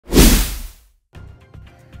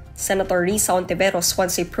Senator Risa Hontiveros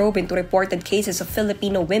wants a probe into reported cases of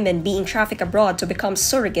Filipino women being trafficked abroad to become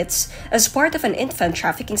surrogates as part of an infant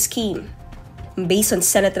trafficking scheme. Based on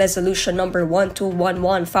Senate Resolution No.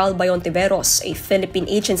 1211 filed by Hontiveros, a Philippine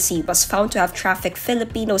agency was found to have trafficked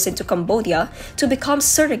Filipinos into Cambodia to become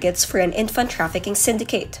surrogates for an infant trafficking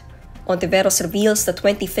syndicate. Hontiveros reveals that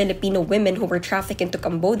 20 Filipino women who were trafficked into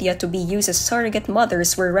Cambodia to be used as surrogate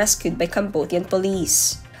mothers were rescued by Cambodian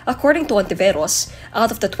police. According to Hontiveros, out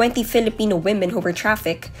of the 20 Filipino women who were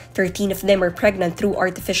trafficked, 13 of them were pregnant through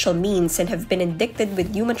artificial means and have been indicted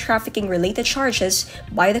with human trafficking-related charges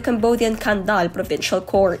by the Cambodian Kandal Provincial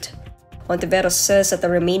Court. Hontiveros says that the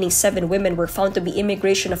remaining 7 women were found to be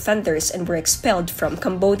immigration offenders and were expelled from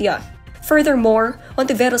Cambodia. Furthermore,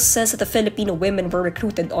 Hontiveros says that the Filipino women were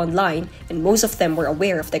recruited online and most of them were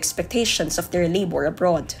aware of the expectations of their labor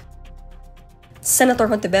abroad. Senator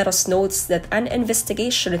Hontiveros notes that an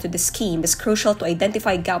investigation into the scheme is crucial to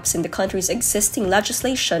identify gaps in the country's existing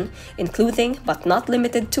legislation, including but not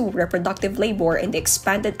limited to reproductive labor and the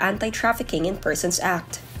expanded Anti-Trafficking in Persons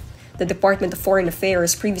Act. The Department of Foreign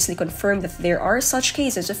Affairs previously confirmed that there are such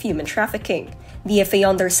cases of human trafficking. DFA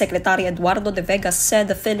Undersecretary Eduardo de Vega said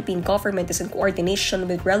the Philippine government is in coordination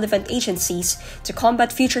with relevant agencies to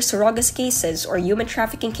combat future surrogacy cases or human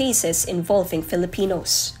trafficking cases involving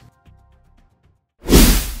Filipinos.